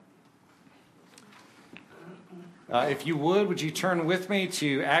If you would you turn with me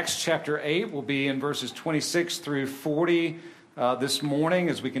to Acts chapter 8? We'll be in verses 26 through 40 this morning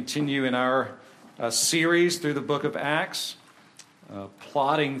as we continue in our series through the book of Acts,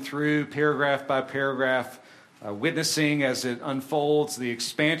 plodding through paragraph by paragraph, witnessing as it unfolds the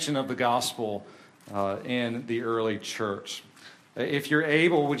expansion of the gospel in the early church. If you're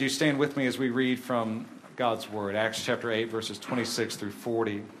able, would you stand with me as we read from God's Word, Acts chapter 8, verses 26 through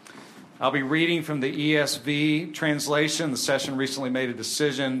 40. I'll be reading from the ESV translation. The session recently made a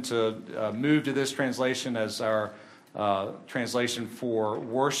decision to move to this translation as our translation for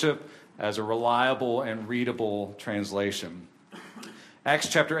worship, as a reliable and readable translation. Acts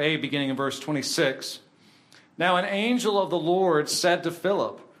chapter 8, beginning in verse 26. Now an angel of the Lord said to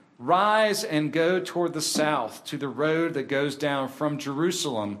Philip, "Rise and go toward the south to the road that goes down from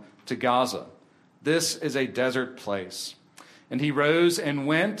Jerusalem to Gaza. This is a desert place." And he rose and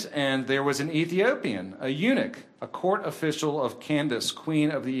went, and there was an Ethiopian, a eunuch, a court official of Candace,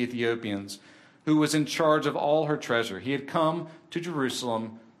 queen of the Ethiopians, who was in charge of all her treasure. He had come to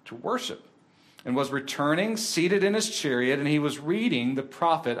Jerusalem to worship and was returning, seated in his chariot, and he was reading the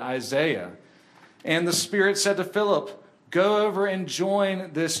prophet Isaiah. And the Spirit said to Philip, "Go over and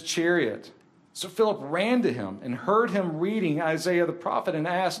join this chariot." So Philip ran to him and heard him reading Isaiah the prophet and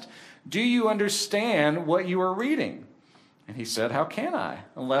asked, "Do you understand what you are reading?" And he said, "How can I,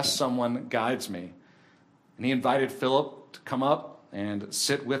 unless someone guides me?" And he invited Philip to come up and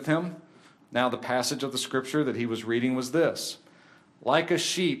sit with him. Now the passage of the scripture that he was reading was this: "Like a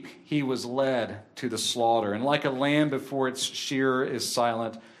sheep he was led to the slaughter, and like a lamb before its shearer is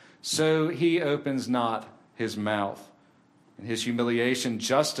silent, so he opens not his mouth. In his humiliation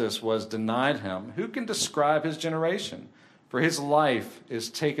justice was denied him. Who can describe his generation? For his life is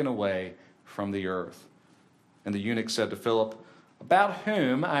taken away from the earth." And the eunuch said to Philip, "About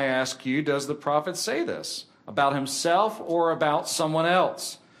whom, I ask you, does the prophet say this? About himself or about someone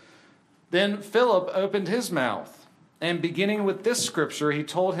else?" Then Philip opened his mouth, and beginning with this scripture, he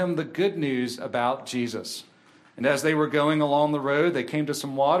told him the good news about Jesus. And as they were going along the road, they came to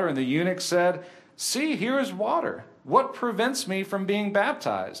some water, and the eunuch said, "See, here is water. What prevents me from being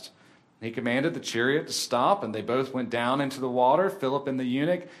baptized?" And he commanded the chariot to stop, and they both went down into the water, Philip and the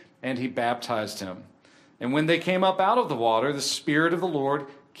eunuch, and he baptized him. And when they came up out of the water, the Spirit of the Lord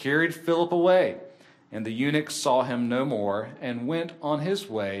carried Philip away. And the eunuch saw him no more and went on his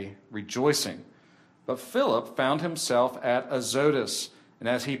way rejoicing. But Philip found himself at Azotus, and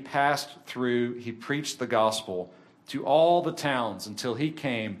as he passed through, he preached the gospel to all the towns until he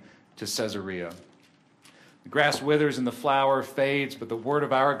came to Caesarea. The grass withers and the flower fades, but the word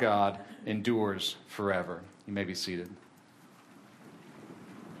of our God endures forever. You may be seated.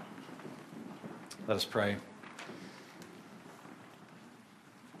 Let us pray.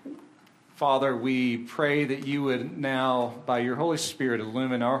 Father, we pray that you would now, by your Holy Spirit,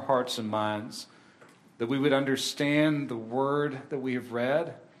 illumine our hearts and minds, that we would understand the word that we have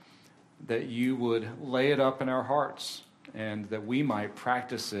read, that you would lay it up in our hearts, and that we might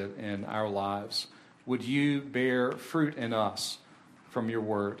practice it in our lives. Would you bear fruit in us from your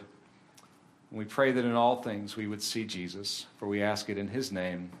word? And we pray that in all things we would see Jesus, for we ask it in his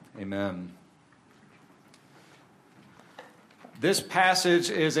name. Amen. This passage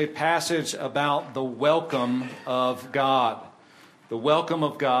is a passage about the welcome of God. The welcome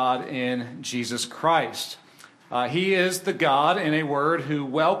of God in Jesus Christ. He is the God, in a word, who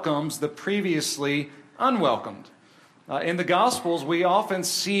welcomes the previously unwelcomed. In the Gospels, we often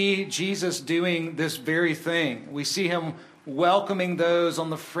see Jesus doing this very thing. We see him welcoming those on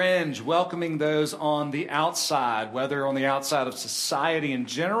the fringe, welcoming those on the outside, whether on the outside of society in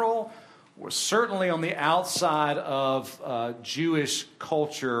general, or certainly on the outside of Jewish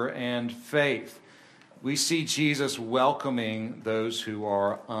culture and faith. We see Jesus welcoming those who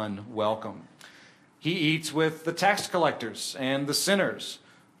are unwelcome. He eats with the tax collectors and the sinners,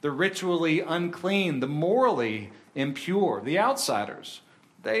 the ritually unclean, the morally impure, the outsiders.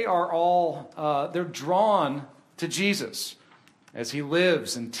 They are all, they're drawn to Jesus as he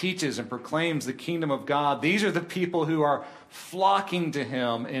lives and teaches and proclaims the kingdom of God. These are the people who are flocking to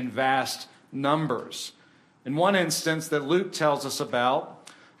him in vast numbers. In one instance that Luke tells us about,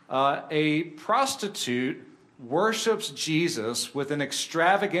 a prostitute worships Jesus with an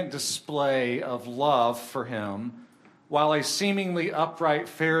extravagant display of love for him, while a seemingly upright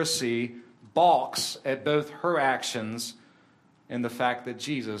Pharisee balks at both her actions and the fact that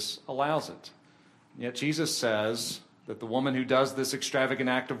Jesus allows it. Yet Jesus says that the woman who does this extravagant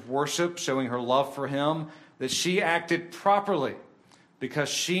act of worship, showing her love for him, that she acted properly because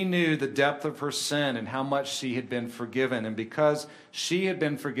she knew the depth of her sin and how much she had been forgiven. And because she had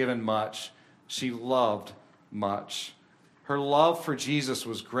been forgiven much, she loved much. Her love for Jesus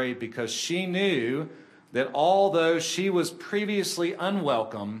was great because she knew that although she was previously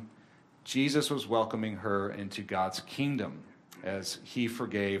unwelcome, Jesus was welcoming her into God's kingdom as he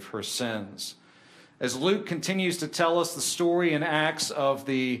forgave her sins. As Luke continues to tell us the story in Acts of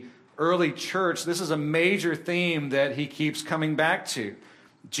the early church, this is a major theme that he keeps coming back to.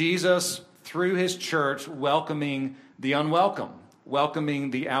 Jesus, through his church, welcoming the unwelcome,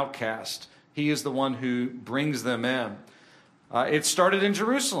 welcoming the outcast. He is the one who brings them in. It started in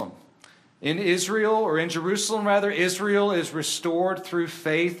Jerusalem. In Jerusalem, Israel is restored through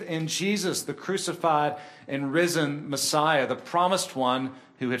faith in Jesus, the crucified and risen Messiah, the promised one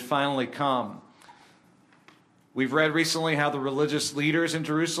who had finally come. We've read recently how the religious leaders in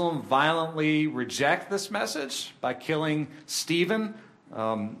Jerusalem violently reject this message by killing Stephen,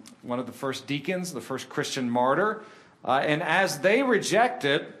 one of the first deacons, the first Christian martyr. And as they reject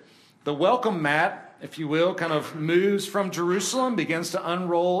it, the welcome mat, if you will, kind of moves from Jerusalem, begins to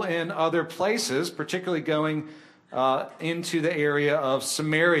unroll in other places, particularly going into the area of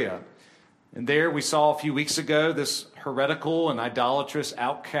Samaria. And there we saw a few weeks ago this heretical and idolatrous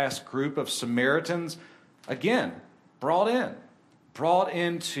outcast group of Samaritans, again, brought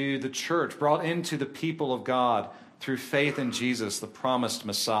into the church, brought into the people of God through faith in Jesus, the promised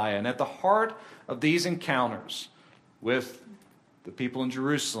Messiah. And at the heart of these encounters with the people in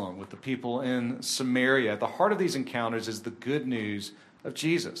Jerusalem, with the people in Samaria, at the heart of these encounters is the good news of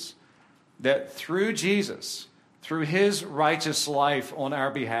Jesus. That through Jesus, through his righteous life on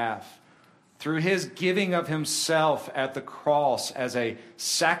our behalf, through his giving of himself at the cross as a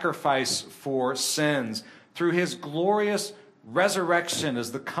sacrifice for sins, through his glorious resurrection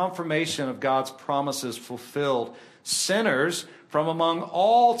as the confirmation of God's promises fulfilled, sinners from among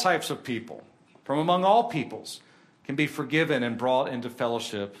all types of people, from among all peoples, can be forgiven and brought into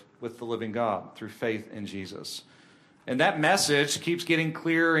fellowship with the living God through faith in Jesus. And that message keeps getting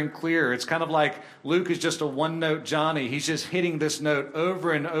clearer and clearer. It's kind of like Luke is just a one-note Johnny. He's just hitting this note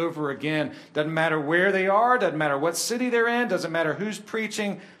over and over again. Doesn't matter where they are, doesn't matter what city they're in, doesn't matter who's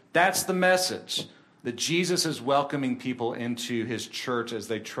preaching. That's the message, that Jesus is welcoming people into his church as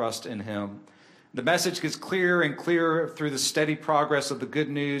they trust in him. The message gets clearer and clearer through the steady progress of the good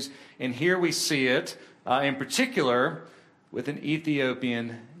news. And here we see it, in particular, with an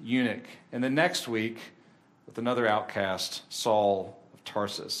Ethiopian eunuch. And the next week, with another outcast, Saul of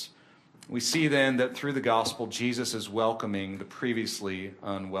Tarsus. We see then that through the gospel, Jesus is welcoming the previously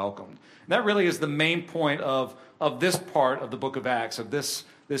unwelcomed. And that really is the main point of this part of the book of Acts, of this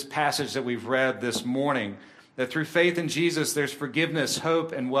passage that we've read this morning, that through faith in Jesus, there's forgiveness,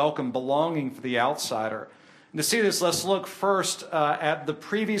 hope, and welcome, belonging for the outsider. And to see this, let's look first at the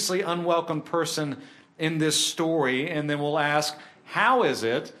previously unwelcomed person in this story, and then we'll ask, how is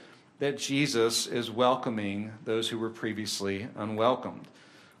it that Jesus is welcoming those who were previously unwelcomed?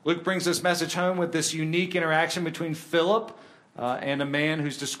 Luke brings this message home with this unique interaction between Philip and a man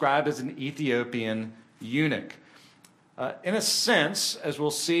who's described as an Ethiopian eunuch. In a sense, as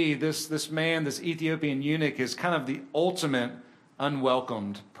we'll see, this man, this Ethiopian eunuch, is kind of the ultimate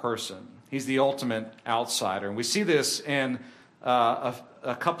unwelcomed person. He's the ultimate outsider. And we see this in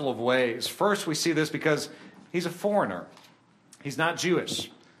a couple of ways. First, we see this because he's a foreigner. He's not Jewish.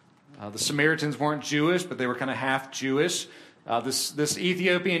 The Samaritans weren't Jewish, but they were kind of half Jewish. This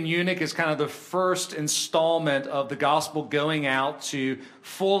Ethiopian eunuch is kind of the first installment of the gospel going out to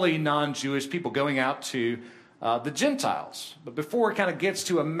fully non-Jewish people, going out to the Gentiles. But before it kind of gets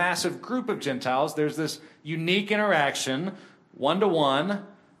to a massive group of Gentiles, there's this unique interaction, one-to-one,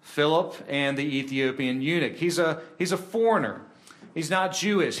 Philip and the Ethiopian eunuch. He's a foreigner. He's not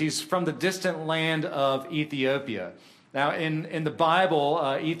Jewish. He's from the distant land of Ethiopia. Now, in the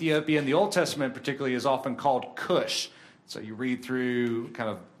Bible, Ethiopia in the Old Testament particularly is often called Cush. So you read through kind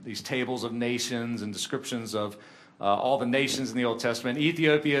of these tables of nations and descriptions of all the nations in the Old Testament.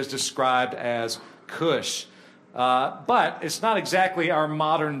 Ethiopia is described as Cush. But it's not exactly our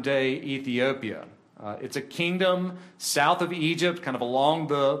modern-day Ethiopia. It's a kingdom south of Egypt, kind of along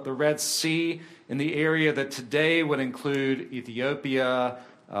the Red Sea, in the area that today would include Ethiopia,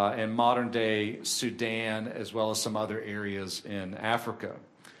 and modern-day Sudan, as well as some other areas in Africa.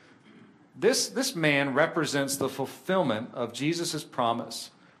 This man represents the fulfillment of Jesus'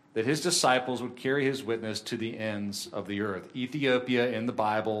 promise that his disciples would carry his witness to the ends of the earth. Ethiopia in the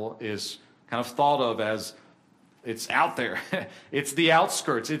Bible is kind of thought of as it's out there. It's the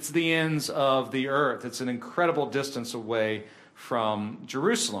outskirts. It's the ends of the earth. It's an incredible distance away from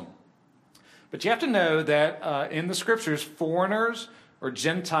Jerusalem. But you have to know that in the scriptures, foreigners or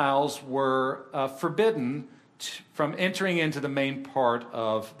Gentiles were forbidden from entering into the main part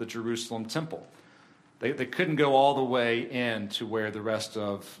of the Jerusalem temple. They couldn't go all the way in to where the rest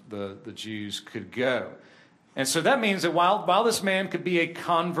of the Jews could go. And so that means that while this man could be a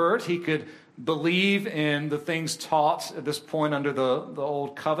convert, he could believe in the things taught at this point under the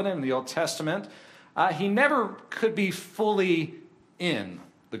Old Covenant and the Old Testament, he never could be fully in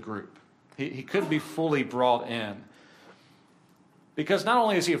the group. He couldn't be fully brought in. Because not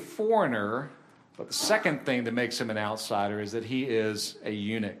only is he a foreigner, but the second thing that makes him an outsider is that he is a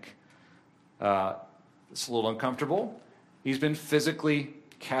eunuch. It's a little uncomfortable. He's been physically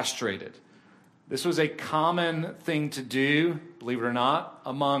castrated. This was a common thing to do, believe it or not,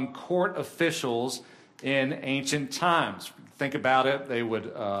 among court officials in ancient times. Think about it. They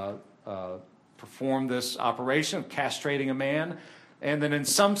would perform this operation of castrating a man. And then in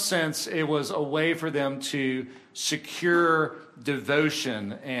some sense, it was a way for them to secure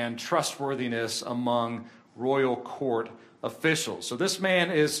devotion and trustworthiness among royal court officials. So this man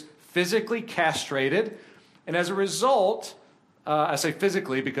is physically castrated, and as a result, I say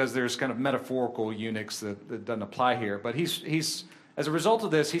physically because there's kind of metaphorical eunuchs that doesn't apply here, but he's as a result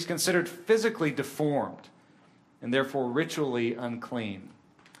of this, he's considered physically deformed and therefore ritually unclean.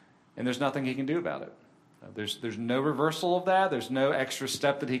 And there's nothing he can do about it. There's no reversal of that. There's no extra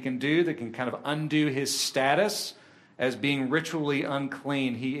step that he can do that can kind of undo his status as being ritually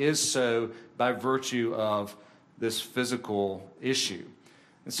unclean. He is so by virtue of this physical issue.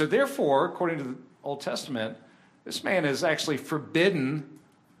 And so therefore, according to the Old Testament, this man is actually forbidden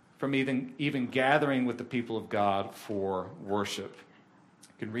from even gathering with the people of God for worship.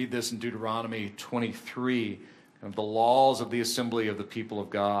 You can read this in Deuteronomy 23, kind of the laws of the assembly of the people of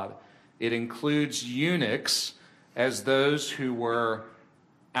God. It includes eunuchs as those who were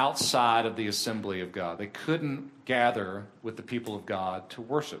outside of the assembly of God. They couldn't gather with the people of God to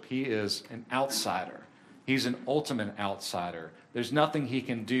worship. He is an outsider. He's an ultimate outsider. There's nothing he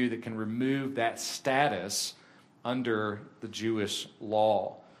can do that can remove that status under the Jewish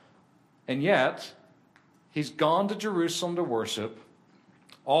law. And yet, he's gone to Jerusalem to worship,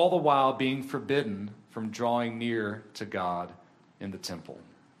 all the while being forbidden from drawing near to God in the temple.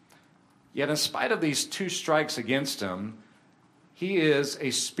 Yet in spite of these two strikes against him, he is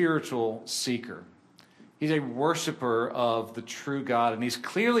a spiritual seeker. He's a worshiper of the true God, and he's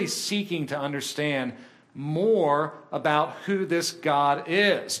clearly seeking to understand more about who this God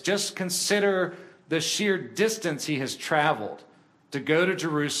is. Just consider the sheer distance he has traveled to go to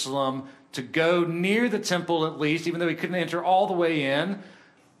Jerusalem, to go near the temple at least, even though he couldn't enter all the way in.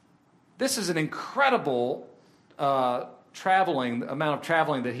 This is an incredible amount of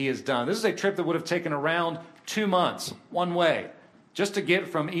traveling that he has done. This is a trip that would have taken around 2 months, one way, just to get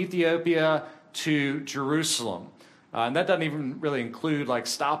from Ethiopia to Jerusalem. And that doesn't even really include like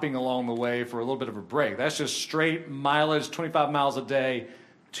stopping along the way for a little bit of a break. That's just straight mileage, 25 miles a day,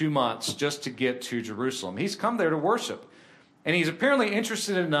 2 months just to get to Jerusalem. He's come there to worship. And he's apparently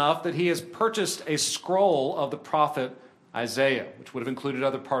interested enough that he has purchased a scroll of the prophet Isaiah, which would have included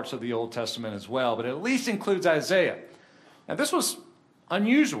other parts of the Old Testament as well, but it at least includes Isaiah. Now, this was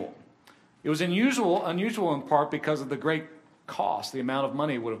unusual. It was unusual in part because of the great cost, the amount of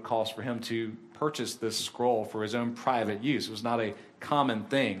money it would have cost for him to purchase this scroll for his own private use. It was not a common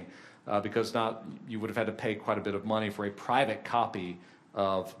thing because you would have had to pay quite a bit of money for a private copy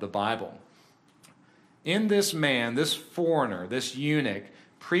of the Bible. In this man, this foreigner, this eunuch,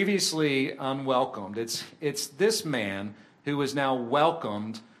 previously unwelcomed, it's this man who is now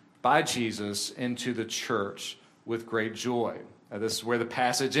welcomed by Jesus into the church with great joy. Now, this is where the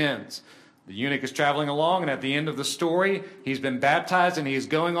passage ends. The eunuch is traveling along, and at the end of the story, he's been baptized, and he is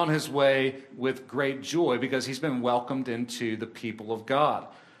going on his way with great joy because he's been welcomed into the people of God.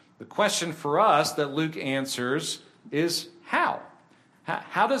 The question for us that Luke answers is how?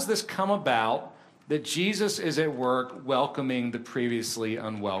 How does this come about that Jesus is at work welcoming the previously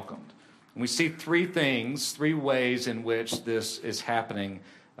unwelcomed? And we see three ways in which this is happening,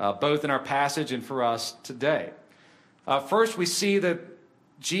 both in our passage and for us today. First, we see that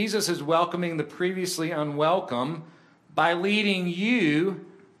Jesus is welcoming the previously unwelcome by leading you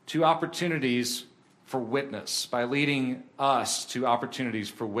to opportunities for witness, by leading us to opportunities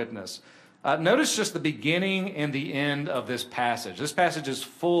for witness. Notice just the beginning and the end of this passage. This passage is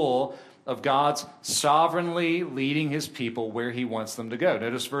full of God's sovereignly leading his people where he wants them to go.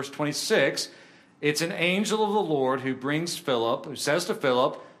 Notice verse 26. It's an angel of the Lord who says to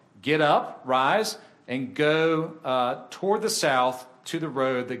Philip, "Get up, rise, and go toward the south to the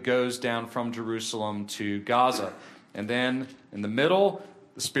road that goes down from Jerusalem to Gaza." And then in the middle,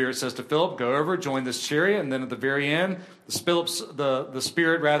 the Spirit says to Philip, go over, join this chariot. And then at the very end, the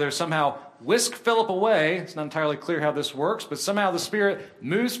Spirit somehow whisked Philip away. It's not entirely clear how this works, but somehow the Spirit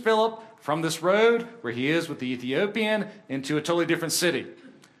moves Philip from this road where he is with the Ethiopian into a totally different city.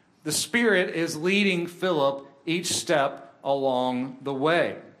 The Spirit is leading Philip each step along the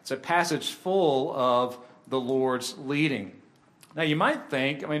way. It's a passage full of the Lord's leading. Now you might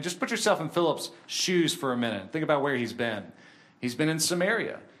think, just put yourself in Philip's shoes for a minute. Think about where he's been. He's been in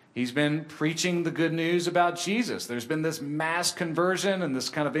Samaria. He's been preaching the good news about Jesus. There's been this mass conversion and this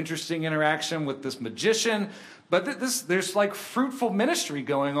kind of interesting interaction with this magician. But there's like fruitful ministry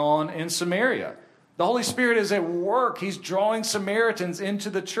going on in Samaria. The Holy Spirit is at work. He's drawing Samaritans into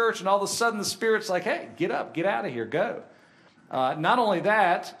the church. And all of a sudden the Spirit's like, hey, get up, get out of here, go. Not only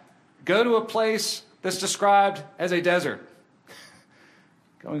that, go to a place that's described as a desert.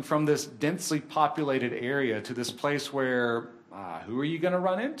 Going from this densely populated area to this place where, who are you going to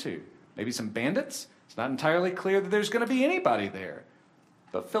run into? Maybe some bandits? It's not entirely clear that there's going to be anybody there.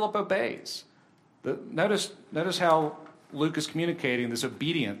 But Philip obeys. Notice how Luke is communicating this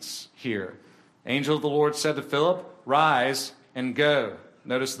obedience here. Angel of the Lord said to Philip, rise and go.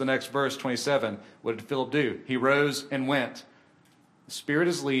 Notice the next verse, 27. What did Philip do? He rose and went. The Spirit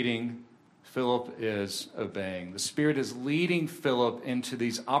is leading. Philip is obeying. The Spirit is leading Philip into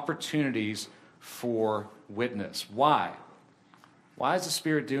these opportunities for witness. Why? Why is the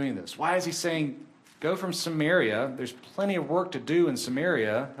Spirit doing this? Why is he saying, go from Samaria? There's plenty of work to do in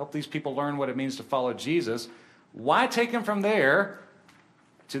Samaria. Help these people learn what it means to follow Jesus. Why take him from there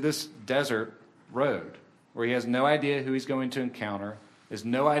to this desert road where he has no idea who he's going to encounter, has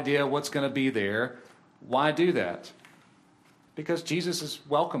no idea what's going to be there? Why do that? Because Jesus is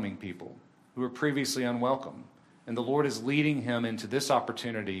welcoming people who were previously unwelcome. And the Lord is leading him into this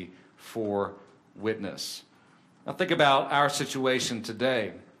opportunity for witness. Now think about our situation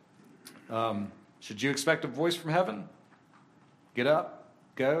today. Should you expect a voice from heaven? Get up,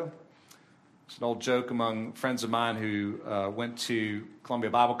 go. It's an old joke among friends of mine who went to Columbia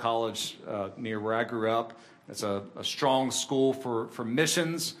Bible College near where I grew up. It's a strong school for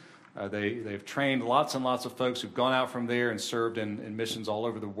missions. They've trained lots and lots of folks who've gone out from there and served in missions all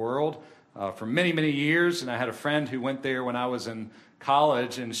over the world for many, many years. And I had a friend who went there when I was in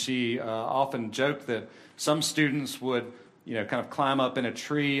college, and she often joked that some students would kind of climb up in a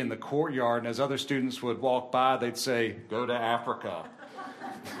tree in the courtyard, and as other students would walk by, they'd say, go to Africa.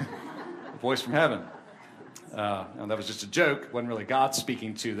 A voice from heaven. And that was just a joke. It wasn't really God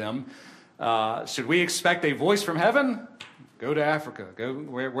speaking to them. Should we expect a voice from heaven? Go to Africa. Go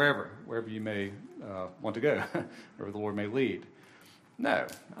wherever you may want to go, wherever the Lord may lead. No,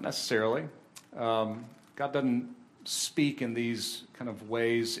 not necessarily. God doesn't speak in these kind of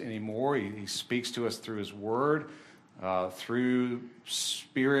ways anymore. He speaks to us through his word, through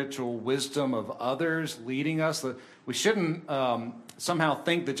spiritual wisdom of others leading us. We shouldn't somehow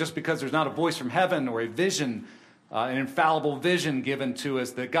think that just because there's not a voice from heaven or a vision, an infallible vision given to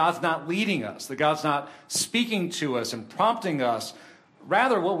us, that God's not leading us, that God's not speaking to us and prompting us.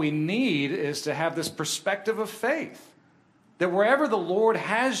 Rather, what we need is to have this perspective of faith, that wherever the Lord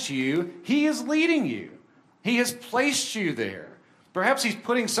has you, he is leading you. He has placed you there. Perhaps he's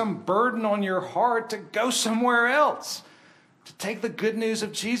putting some burden on your heart to go somewhere else, to take the good news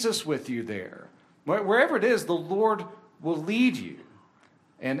of Jesus with you there. Wherever it is, the Lord will lead you.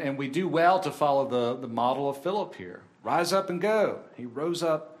 And we do well to follow the model of Philip here. Rise up and go. He rose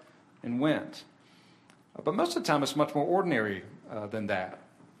up and went. But most of the time, it's much more ordinary than that.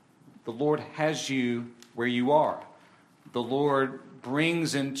 The Lord has you where you are. The Lord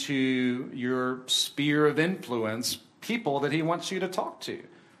brings into your sphere of influence people that he wants you to talk to.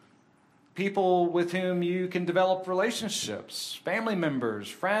 People with whom you can develop relationships, family members,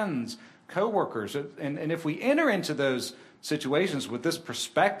 friends, co-workers. And if we enter into those situations with this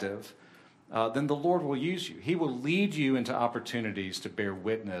perspective, then the Lord will use you. He will lead you into opportunities to bear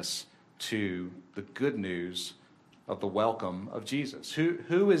witness to the good news of the welcome of Jesus.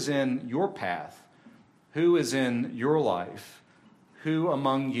 Who is in your path? Who is in your life? Who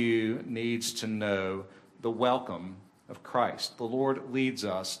among you needs to know the welcome of Christ? The Lord leads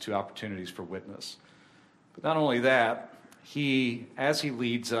us to opportunities for witness. But not only that, as he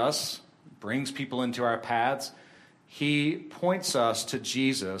leads us, brings people into our paths, he points us to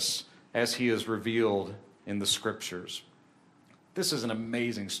Jesus as he is revealed in the Scriptures. This is an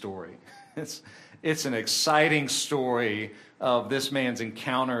amazing story. It's an exciting story of this man's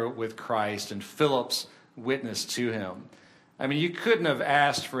encounter with Christ and Philip's witness to him. You couldn't have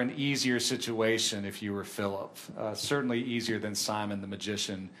asked for an easier situation if you were Philip. Certainly easier than Simon the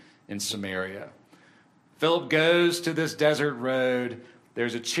magician in Samaria. Philip goes to this desert road,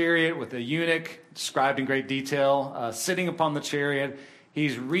 There's a chariot with a eunuch described in great detail, sitting upon the chariot.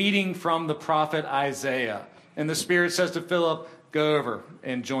 He's reading from the prophet Isaiah. And the Spirit says to Philip, go over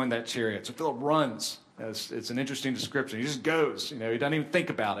and join that chariot. So Philip runs. It's an interesting description. He just goes. He doesn't even think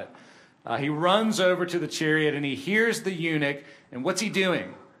about it. He runs over to the chariot and he hears the eunuch. And what's he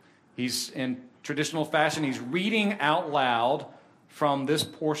doing? He's, in traditional fashion, he's reading out loud from this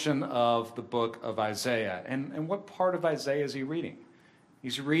portion of the book of Isaiah. And what part of Isaiah is he reading?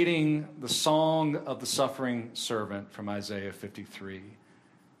 He's reading the song of the suffering servant from Isaiah 53.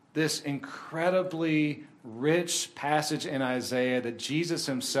 This incredibly rich passage in Isaiah that Jesus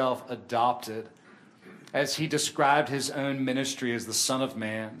himself adopted as he described his own ministry as the Son of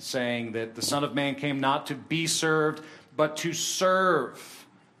Man, saying that the Son of Man came not to be served, but to serve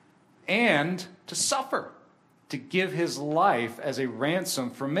and to suffer, to give his life as a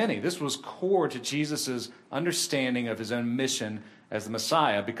ransom for many. This was core to Jesus' understanding of his own mission as the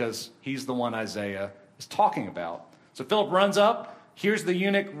Messiah, because he's the one Isaiah is talking about. So Philip runs up, hears the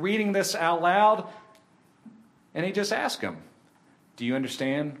eunuch reading this out loud, and he just asks him, do you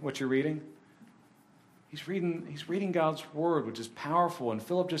understand what you're reading? He's reading God's word, which is powerful, and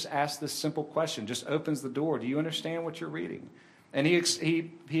Philip just asks this simple question, just opens the door. Do you understand what you're reading? And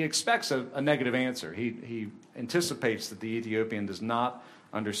he expects a negative answer. He anticipates that the Ethiopian does not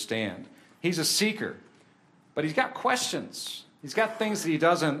understand. He's a seeker, but he's got questions. He's got things that he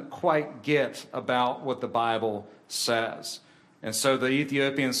doesn't quite get about what the Bible says. And so the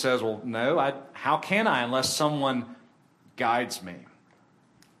Ethiopian says, well, no, how can I unless someone guides me?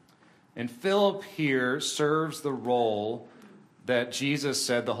 And Philip here serves the role that Jesus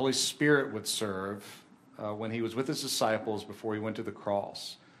said the Holy Spirit would serve when he was with his disciples before he went to the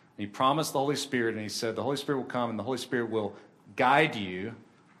cross. And he promised the Holy Spirit, and he said the Holy Spirit will come and the Holy Spirit will guide you,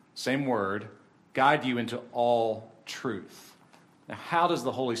 same word, guide you into all truth. Now, how does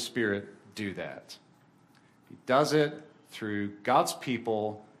the Holy Spirit do that? He does it through God's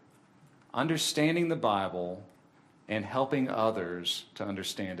people understanding the Bible and helping others to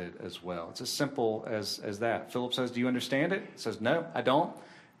understand it as well. It's as simple as that. Philip says, do you understand it? He says, no, I don't.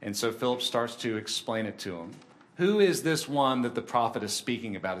 And so Philip starts to explain it to him. Who is this one that the prophet is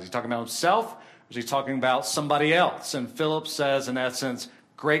speaking about? Is he talking about himself, or is he talking about somebody else? And Philip says, in essence,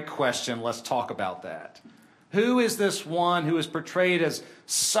 great question, let's talk about that. Who is this one who is portrayed as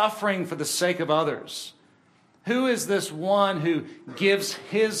suffering for the sake of others? Who is this one who gives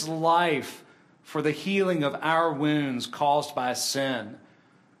his life for the healing of our wounds caused by sin?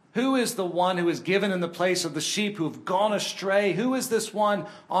 Who is the one who is given in the place of the sheep who have gone astray? Who is this one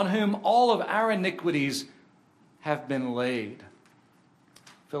on whom all of our iniquities have been laid?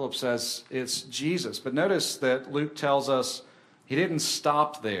 Philip says it's Jesus. But notice that Luke tells us he didn't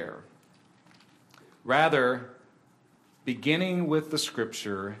stop there. Rather, beginning with the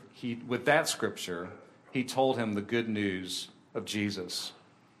scripture, with that scripture, he told him the good news of Jesus.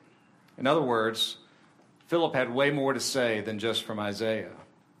 In other words, Philip had way more to say than just from Isaiah.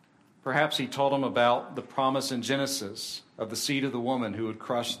 Perhaps he told him about the promise in Genesis of the seed of the woman who would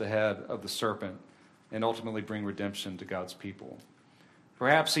crush the head of the serpent and ultimately bring redemption to God's people.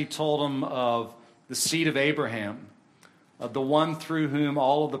 Perhaps he told him of the seed of Abraham, of the one through whom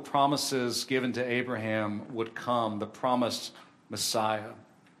all of the promises given to Abraham would come, the promised Messiah.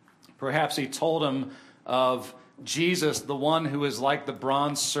 Perhaps he told him of Jesus, the one who is like the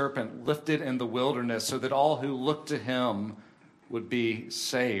bronze serpent lifted in the wilderness so that all who look to him would be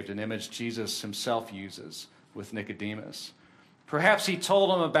saved, an image Jesus himself uses with Nicodemus. Perhaps he told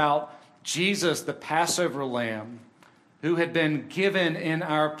him about Jesus, the Passover lamb, who had been given in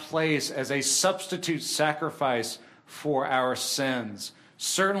our place as a substitute sacrifice for our sins.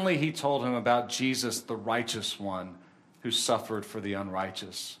 Certainly he told him about Jesus, the righteous one, who suffered for the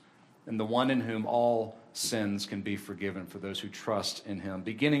unrighteous, and the one in whom all sins can be forgiven for those who trust in him.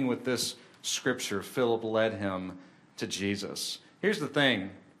 Beginning with this scripture, Philip led him to Jesus. Here's the thing.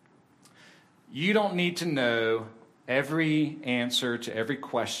 You don't need to know every answer to every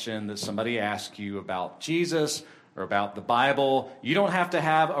question that somebody asks you about Jesus or about the Bible. You don't have to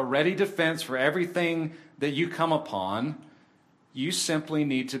have a ready defense for everything that you come upon. You simply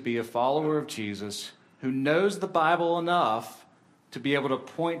need to be a follower of Jesus who knows the Bible enough to be able to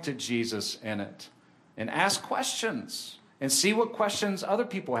point to Jesus in it and ask questions and see what questions other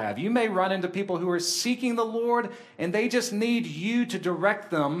people have. You may run into people who are seeking the Lord and they just need you to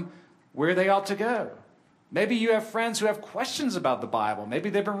direct them where they ought to go. Maybe you have friends who have questions about the Bible. Maybe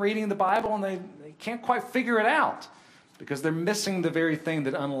they've been reading the Bible and they can't quite figure it out because they're missing the very thing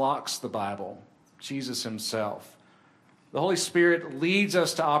that unlocks the Bible, Jesus himself. The Holy Spirit leads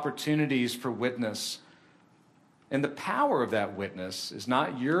us to opportunities for witness. And the power of that witness is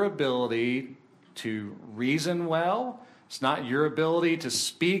not your ability to reason well. It's not your ability to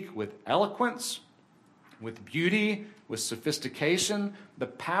speak with eloquence, with beauty, with sophistication. The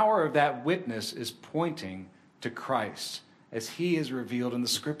power of that witness is pointing to Christ as he is revealed in the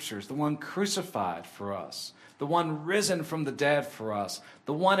Scriptures, the one crucified for us, the one risen from the dead for us,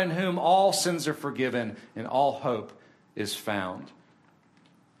 the one in whom all sins are forgiven and all hope is found.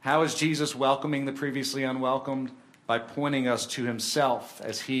 How is Jesus welcoming the previously unwelcomed? By pointing us to himself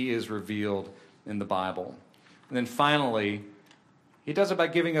as he is revealed in the Bible. And then finally, he does it by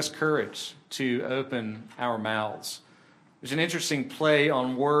giving us courage to open our mouths. There's an interesting play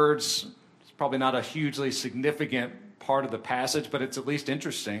on words. It's probably not a hugely significant part of the passage, but it's at least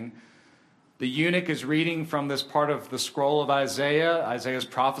interesting. The eunuch is reading from this part of the scroll of Isaiah's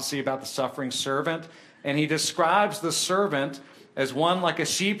prophecy about the suffering servant, and he describes the servant as one like a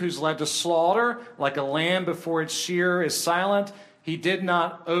sheep who's led to slaughter, like a lamb before its shearer is silent. He did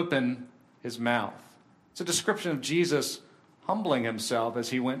not open his mouth. It's a description of Jesus humbling himself as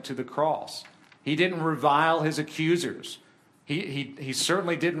he went to the cross. He didn't revile his accusers. He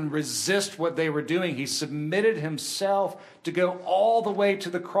certainly didn't resist what they were doing. He submitted himself to go all the way to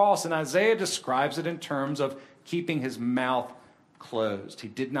the cross. And Isaiah describes it in terms of keeping his mouth closed. He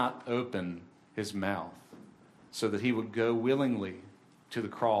did not open his mouth so that he would go willingly to the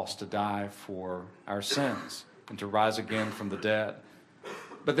cross to die for our sins and to rise again from the dead.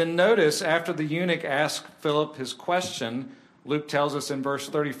 But then notice, after the eunuch asked Philip his question, Luke tells us in verse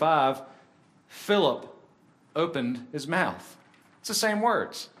 35, Philip opened his mouth. It's the same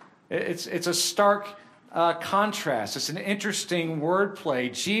words. It's a stark contrast. It's an interesting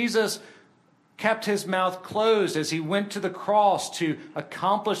wordplay. Jesus kept his mouth closed as he went to the cross to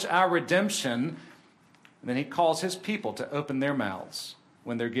accomplish our redemption. And then he calls his people to open their mouths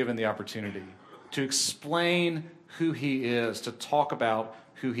when they're given the opportunity to explain who he is, to talk about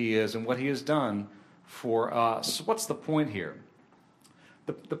who he is and what he has done for us. What's the point here?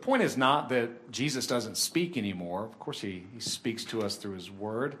 The point is not that Jesus doesn't speak anymore. Of course, he speaks to us through his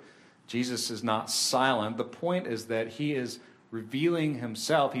word. Jesus is not silent. The point is that he is revealing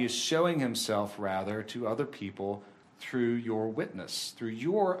himself. He is showing himself, rather, to other people through your witness, through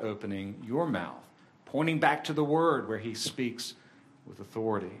your opening your mouth, pointing back to the word where he speaks with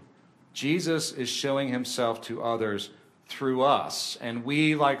authority. Jesus is showing himself to others through us, and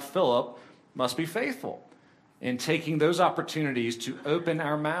we, like Philip, must be faithful in taking those opportunities to open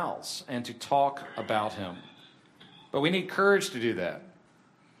our mouths and to talk about him. But we need courage to do that.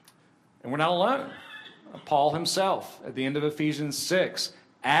 And we're not alone. Paul himself, at the end of Ephesians 6,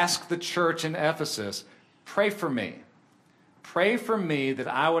 asked the church in Ephesus, pray for me. Pray for me that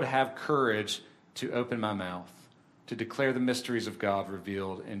I would have courage to open my mouth, to declare the mysteries of God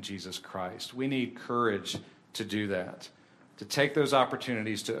revealed in Jesus Christ. We need courage to do that, to take those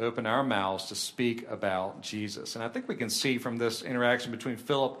opportunities to open our mouths to speak about Jesus. And I think we can see from this interaction between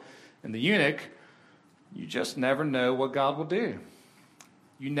Philip and the eunuch, you just never know what God will do.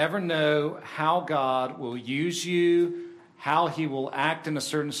 You never know how God will use you, how he will act in a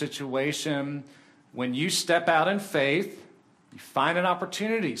certain situation. When you step out in faith, you find an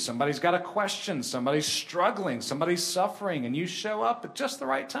opportunity. Somebody's got a question. Somebody's struggling. Somebody's suffering. And you show up at just the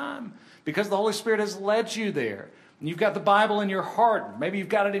right time because the Holy Spirit has led you there. And you've got the Bible in your heart. Maybe you've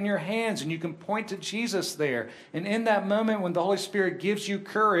got it in your hands and you can point to Jesus there. And in that moment when the Holy Spirit gives you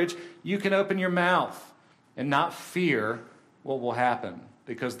courage, you can open your mouth and not fear what will happen,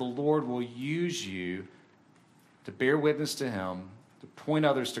 because the Lord will use you to bear witness to him, to point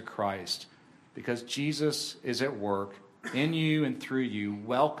others to Christ, because Jesus is at work in you and through you,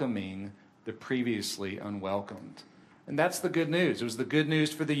 welcoming the previously unwelcomed. And that's the good news. It was the good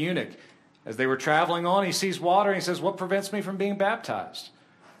news for the eunuch. As they were traveling on, he sees water and he says, what prevents me from being baptized?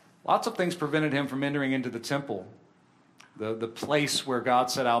 Lots of things prevented him from entering into the temple, the place where God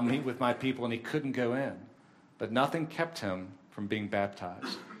said, I'll meet with my people, and he couldn't go in. But nothing kept him from being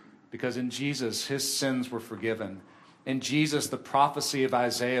baptized, because in Jesus, his sins were forgiven. In Jesus, the prophecy of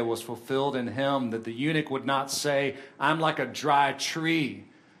Isaiah was fulfilled in him, that the eunuch would not say, I'm like a dry tree,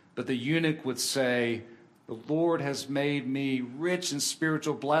 but the eunuch would say, the Lord has made me rich in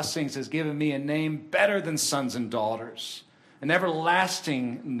spiritual blessings, has given me a name better than sons and daughters, an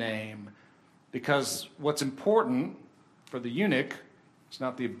everlasting name. Because what's important for the eunuch is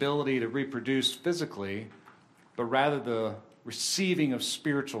not the ability to reproduce physically, but rather the receiving of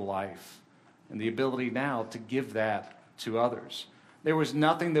spiritual life and the ability now to give that to others. There was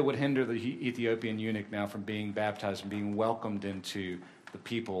nothing that would hinder the Ethiopian eunuch now from being baptized and being welcomed into the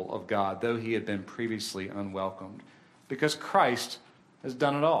people of God, though he had been previously unwelcomed, because Christ has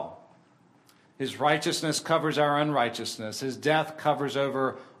done it all. His righteousness covers our unrighteousness. His death covers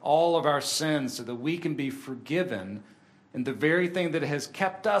over all of our sins so that we can be forgiven. And the very thing that has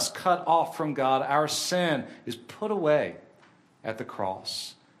kept us cut off from God, our sin, is put away at the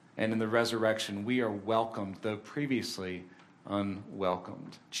cross. And in the resurrection, we are welcomed, though previously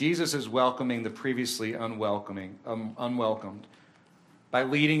unwelcomed. Jesus is welcoming the previously unwelcomed by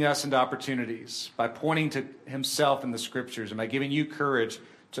leading us into opportunities, by pointing to himself in the scriptures, and by giving you courage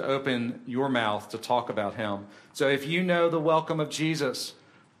to open your mouth to talk about him. So if you know the welcome of Jesus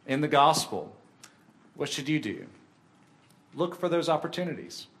in the gospel, what should you do? Look for those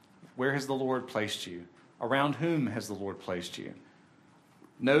opportunities. Where has the Lord placed you? Around whom has the Lord placed you?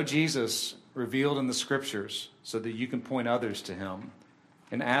 Know Jesus revealed in the scriptures so that you can point others to him,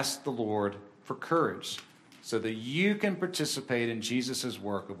 and ask the Lord for courage so that you can participate in Jesus'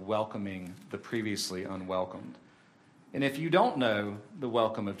 work of welcoming the previously unwelcomed. And if you don't know the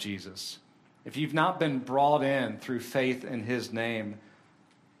welcome of Jesus, if you've not been brought in through faith in his name,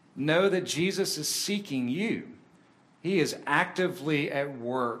 know that Jesus is seeking you. He is actively at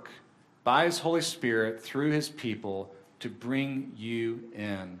work by his Holy Spirit through his people to bring you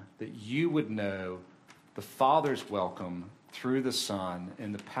in, that you would know the Father's welcome through the Son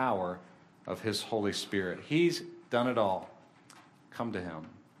in the power of his Holy Spirit. He's done it all. Come to him.